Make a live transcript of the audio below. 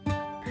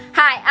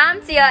Hi,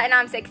 I'm Zia and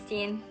I'm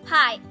 16.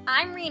 Hi,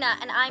 I'm Rena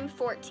and I'm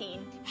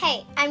 14.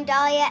 Hey, I'm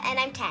Dahlia and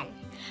I'm 10.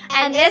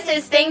 And this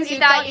is Things You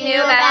Thought You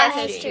Knew About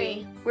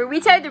History, where we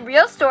tell you the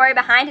real story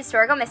behind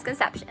historical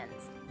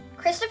misconceptions.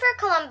 Christopher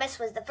Columbus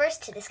was the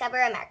first to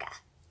discover America.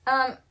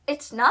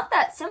 It's not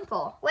that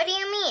simple. What do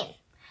you mean?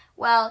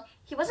 Well,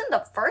 he wasn't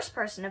the first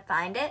person to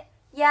find it.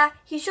 Yeah,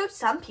 he showed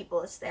some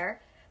people it's there,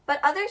 but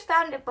others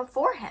found it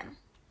before him.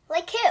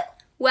 Like who?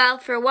 Well,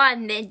 for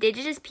one, the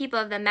indigenous people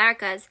of the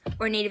Americas,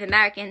 or Native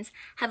Americans,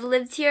 have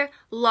lived here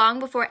long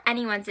before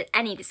anyone did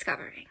any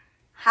discovering.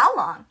 How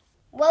long?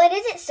 Well, it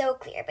isn't so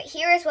clear, but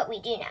here is what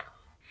we do know.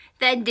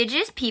 The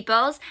indigenous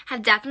peoples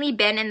have definitely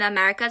been in the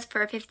Americas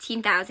for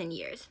 15,000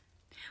 years.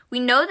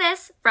 We know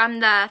this from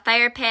the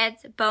fire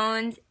pits,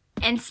 bones,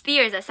 and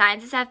spears that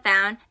scientists have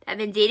found that have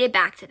been dated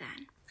back to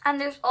then.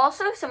 And there's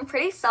also some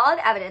pretty solid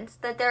evidence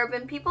that there have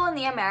been people in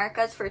the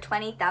Americas for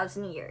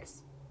 20,000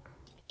 years.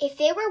 If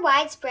they were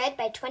widespread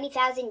by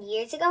 20,000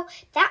 years ago,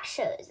 that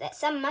shows that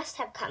some must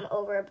have come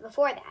over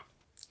before that.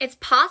 It's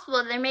possible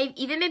that there may have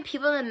even been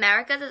people in the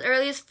Americas as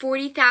early as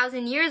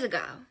 40,000 years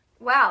ago.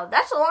 Wow,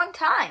 that's a long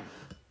time.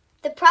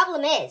 The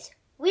problem is,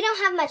 we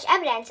don't have much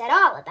evidence at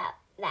all about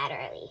that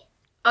early.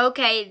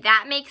 Okay,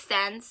 that makes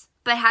sense.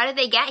 But how did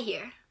they get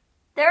here?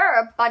 There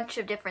are a bunch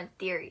of different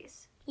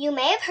theories. You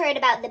may have heard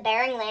about the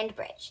Bering Land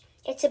Bridge.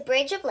 It's a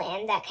bridge of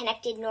land that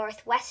connected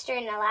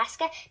northwestern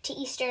Alaska to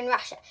eastern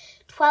Russia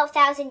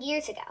 12,000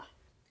 years ago.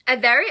 A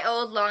very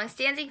old,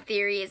 long-standing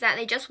theory is that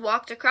they just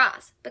walked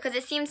across because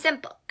it seems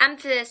simple,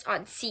 emphasis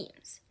on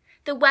seems.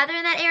 The weather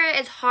in that area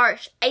is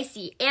harsh,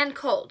 icy, and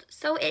cold,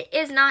 so it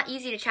is not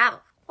easy to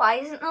travel. Why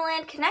isn't the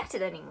land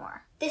connected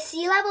anymore? The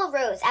sea level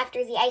rose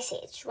after the Ice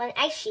Age, when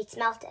ice sheets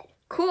melted.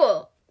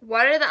 Cool.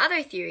 What are the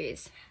other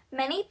theories?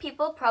 Many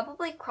people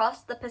probably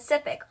crossed the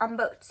Pacific on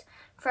boats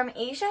from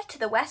Asia to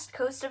the west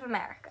coast of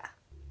America.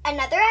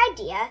 Another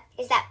idea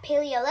is that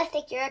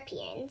Paleolithic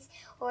Europeans,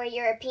 or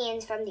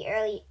Europeans from the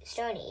early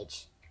Stone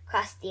Age,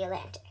 crossed the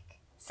Atlantic.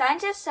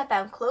 Scientists have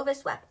found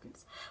Clovis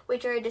weapons,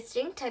 which are a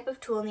distinct type of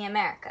tool in the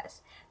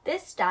Americas.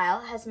 This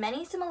style has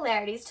many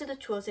similarities to the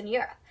tools in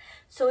Europe,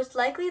 so it's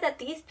likely that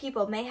these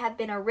people may have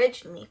been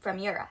originally from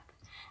Europe,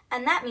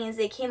 and that means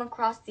they came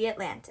across the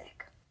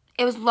Atlantic.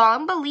 It was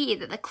long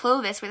believed that the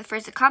Clovis were the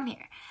first to come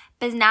here,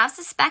 but is now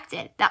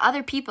suspected that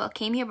other people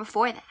came here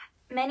before that.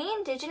 Many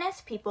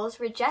indigenous peoples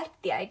reject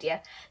the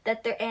idea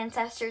that their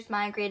ancestors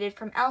migrated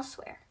from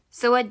elsewhere.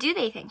 So what do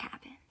they think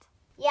happened?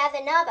 Yeah, the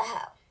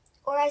Navajo,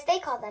 or as they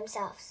call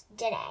themselves,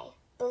 Dene,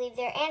 believe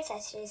their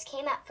ancestors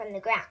came up from the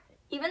ground.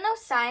 Even though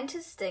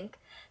scientists think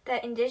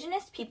that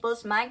indigenous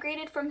peoples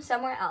migrated from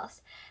somewhere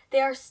else,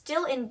 they are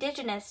still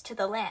indigenous to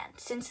the land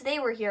since they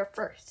were here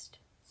first.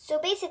 So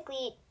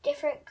basically,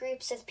 different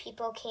groups of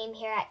people came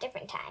here at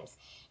different times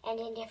and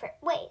in different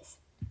ways.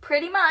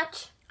 Pretty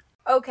much.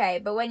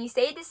 Okay, but when you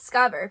say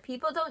discover,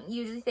 people don't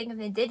usually think of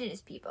indigenous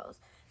peoples.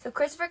 So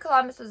Christopher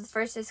Columbus was the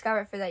first to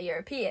discover for the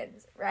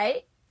Europeans,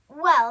 right?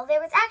 Well,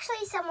 there was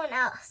actually someone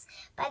else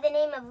by the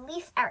name of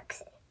Leif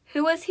Erikson.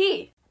 Who was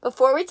he?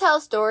 Before we tell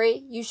a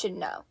story, you should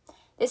know.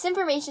 This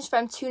information is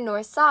from two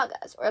Norse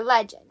sagas, or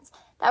legends,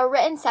 that were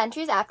written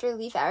centuries after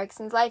Leif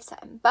Erikson's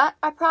lifetime, but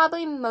are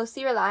probably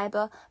mostly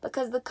reliable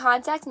because the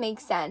context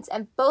makes sense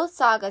and both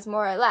sagas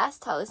more or less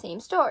tell the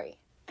same story.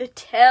 The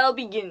tale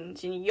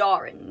begins in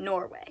Jaren,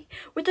 Norway,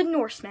 with a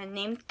Norseman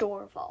named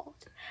Thorvald.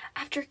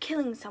 After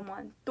killing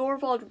someone,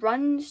 Thorvald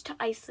runs to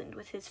Iceland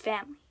with his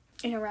family.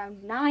 In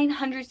around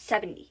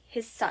 970,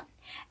 his son,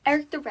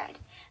 Eric the Red,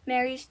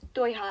 marries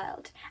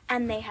Thorhild,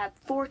 and they have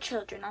 4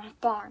 children on a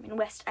farm in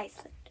West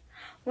Iceland.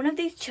 One of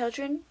these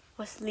children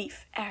was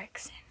Leif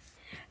Erikson.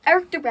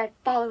 Eric the Red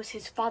follows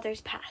his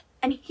father's path,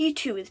 and he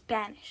too is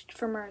banished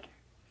for murder.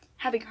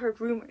 Having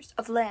heard rumors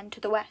of land to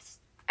the west,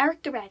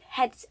 Eric the Red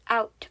heads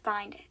out to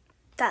find it.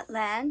 That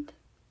land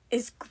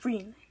is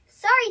Greenland.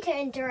 Sorry to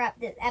interrupt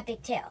this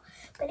epic tale,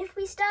 but if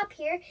we stop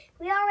here,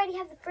 we already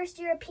have the first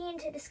European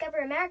to discover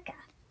America.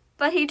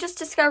 But he just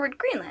discovered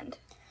Greenland.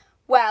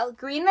 Well,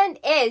 Greenland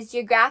is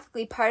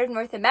geographically part of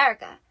North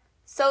America,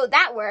 so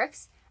that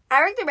works.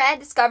 Eric the Red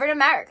discovered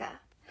America.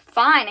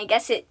 Fine, I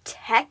guess it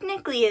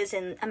technically is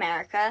in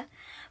America,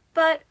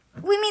 but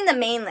we mean the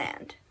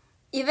mainland.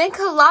 Even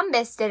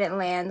Columbus didn't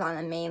land on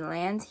the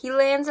mainland. He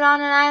landed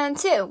on an island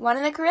too, one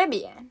in the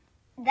Caribbean.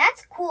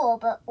 That's cool,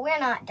 but we're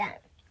not done.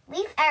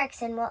 Leif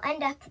Erikson will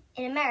end up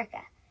in America.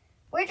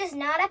 We're just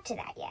not up to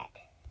that yet.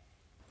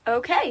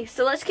 Okay,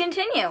 so let's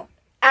continue.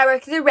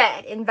 Eric the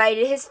Red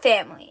invited his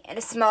family and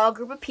a small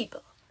group of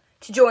people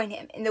to join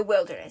him in the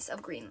wilderness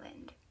of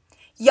Greenland.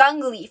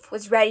 Young Leif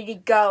was ready to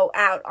go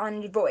out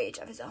on a voyage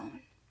of his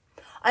own.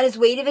 On his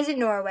way to visit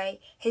Norway,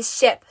 his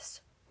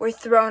ships were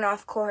thrown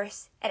off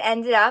course and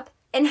ended up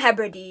in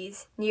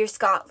Hebrides near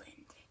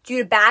Scotland.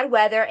 Due to bad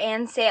weather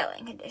and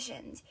sailing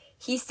conditions,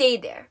 he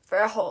stayed there for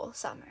a whole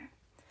summer.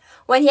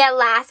 When he at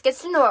last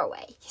gets to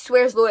Norway, he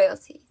swears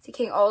loyalty to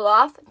King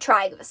Olaf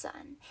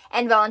Tryggvason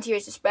and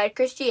volunteers to spread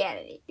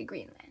Christianity to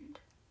Greenland.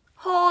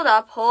 Hold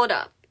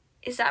up.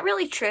 Is that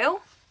really true?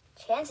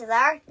 Chances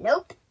are,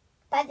 nope.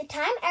 By the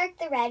time Eric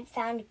the Red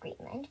found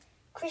Greenland,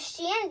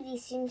 Christianity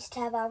seems to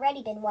have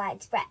already been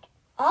widespread.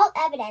 All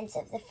evidence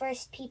of the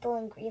first people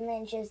in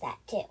Greenland shows that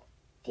too.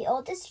 The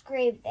oldest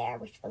grave there,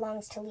 which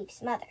belongs to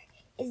Leif's mother,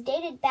 is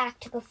dated back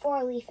to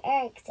before Leif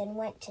Erikson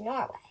went to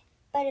Norway,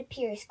 but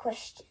appears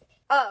Christian.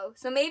 Oh,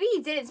 so maybe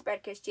he didn't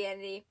spread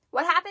Christianity.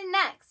 What happened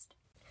next?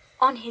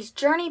 On his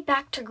journey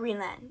back to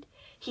Greenland,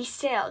 he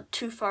sailed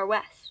too far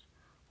west.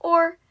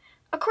 Or,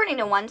 according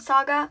to one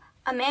saga,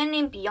 a man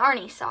named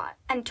Bjarni saw it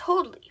and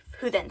told Leif,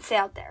 who then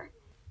sailed there.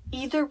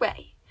 Either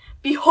way,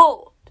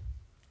 behold,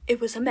 it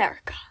was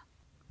America.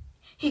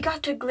 He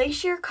got to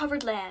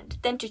glacier-covered land,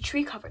 then to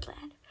tree-covered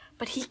land,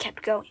 but he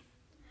kept going.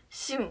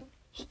 Soon,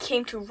 he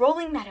came to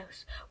rolling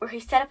meadows where he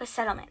set up a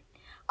settlement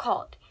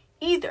called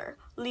either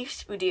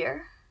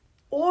Leifsbudir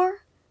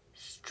or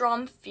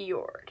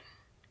Stromfjord,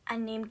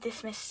 and named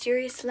this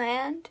mysterious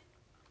land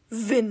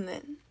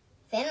Vinland.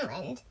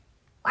 Vinland?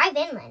 Why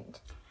Vinland?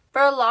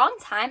 For a long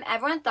time,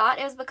 everyone thought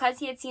it was because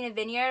he had seen a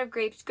vineyard of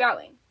grapes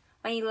growing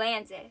when he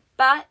landed,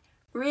 but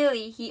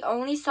really, he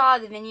only saw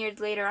the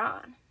vineyards later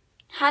on.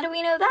 How do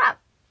we know that?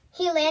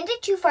 He landed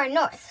too far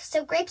north,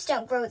 so grapes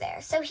don't grow there,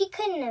 so he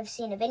couldn't have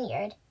seen a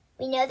vineyard.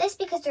 We know this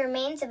because the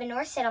remains of a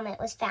Norse settlement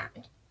was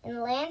found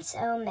in Lance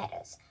O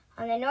Meadows,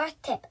 on the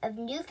north tip of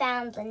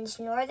Newfoundland's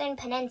northern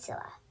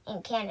peninsula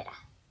in Canada.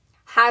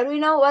 How do we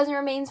know it wasn't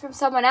remains from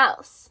someone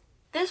else?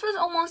 This was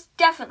almost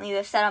definitely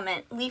the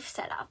settlement Leif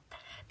set up,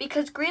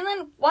 because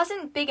Greenland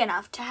wasn't big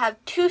enough to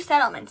have two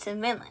settlements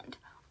in Vinland.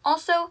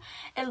 Also,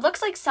 it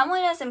looks like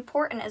someone as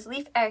important as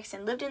Leif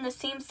Erikson lived in the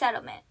same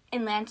settlement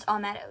in Lance O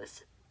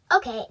Meadows.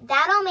 Okay,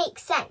 that all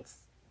makes sense.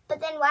 But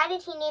then why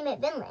did he name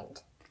it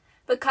Vinland?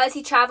 Because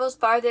he travels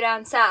farther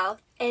down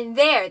south, and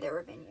there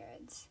were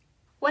vineyards.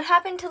 What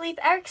happened to Leif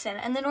Erikson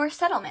and the Norse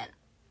settlement?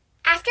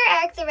 After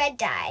Eric the Red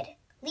died,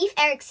 Leif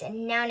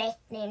Erikson, now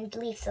named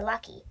Leif the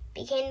Lucky,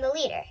 became the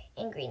leader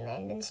in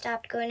Greenland and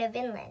stopped going to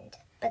Vinland,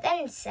 but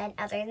then sent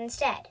others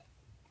instead.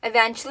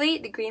 Eventually,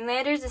 the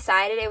Greenlanders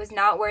decided it was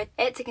not worth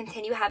it to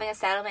continue having a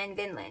settlement in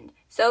Vinland,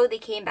 so they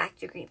came back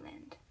to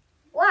Greenland.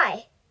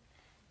 Why?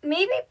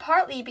 Maybe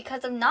partly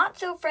because of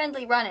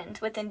not-so-friendly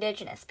run-ins with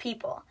indigenous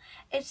people.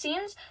 It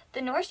seems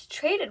the Norse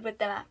traded with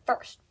them at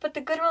first, but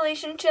the good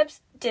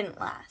relationships didn't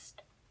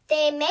last.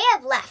 They may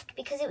have left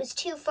because it was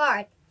too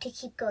far to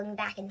keep going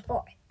back and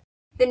forth.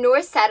 The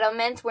Norse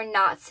settlements were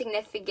not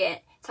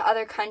significant to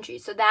other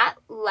countries, so that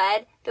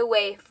led the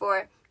way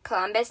for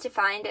Columbus to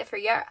find it for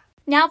Europe.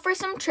 Now for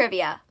some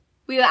trivia.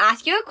 We will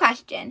ask you a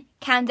question,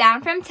 count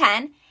down from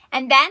 10,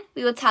 and then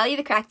we will tell you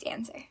the correct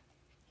answer.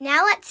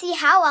 Now let's see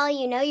how well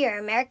you know your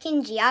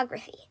American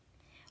geography.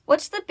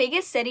 What's the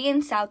biggest city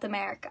in South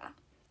America?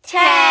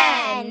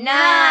 10,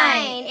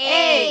 9,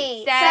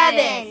 8,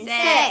 7,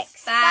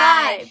 6,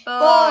 5,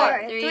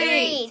 4,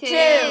 3,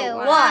 2,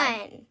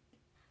 1.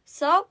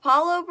 Sao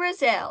Paulo,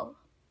 Brazil.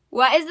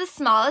 What is the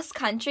smallest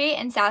country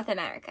in South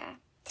America?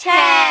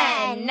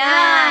 10,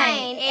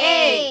 9,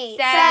 8,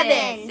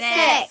 7,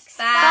 6,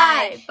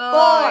 5,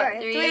 4,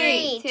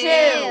 3, 2,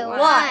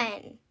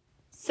 1.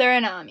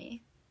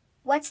 Suriname.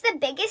 What's the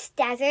biggest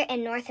desert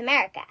in North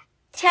America?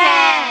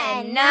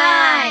 10,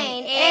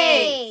 9,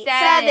 8,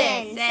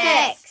 7,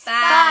 6,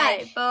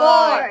 5,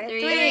 4,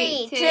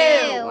 3,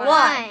 2,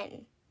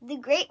 1. The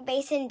Great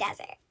Basin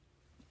Desert.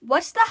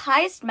 What's the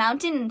highest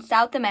mountain in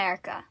South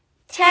America?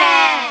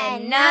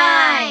 10,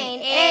 9,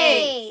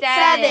 8,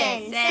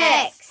 7,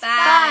 6,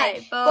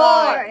 5,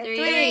 4,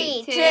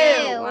 3,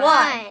 2,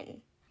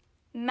 1.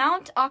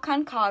 Mount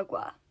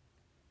Aconcagua.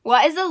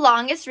 What is the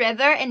longest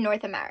river in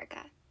North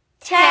America?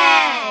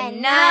 10,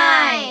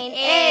 9,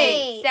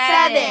 8,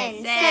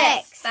 7,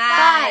 6,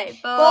 5,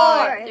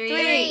 4,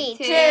 3,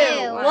 2,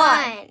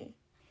 1.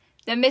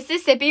 The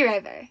Mississippi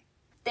River.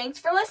 Thanks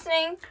for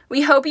listening.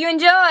 We hope you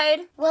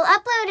enjoyed. We'll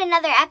upload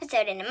another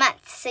episode in a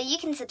month, so you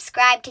can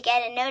subscribe to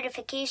get a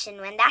notification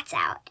when that's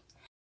out.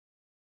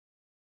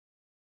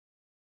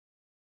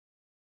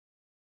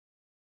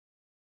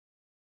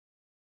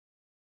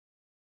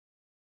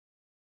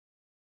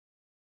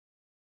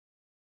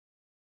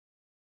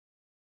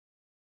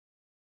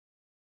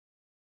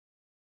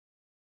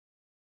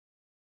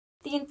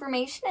 The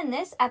information in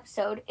this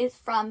episode is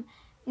from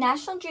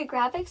National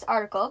Geographic's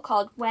article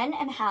called When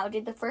and How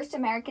Did the First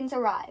Americans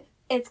Arrive?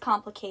 It's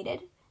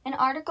Complicated. An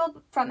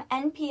article from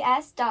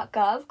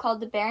NPS.gov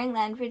called The Bering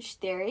Land Bridge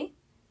Theory.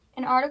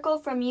 An article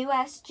from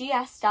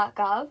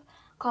USGS.gov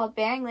called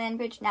Bering Land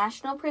Bridge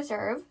National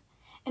Preserve.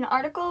 An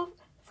article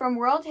from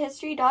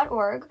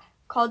worldhistory.org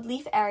called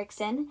Leif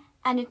Erikson.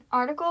 And an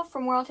article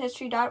from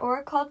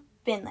worldhistory.org called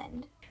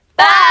Vinland.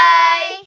 Bye!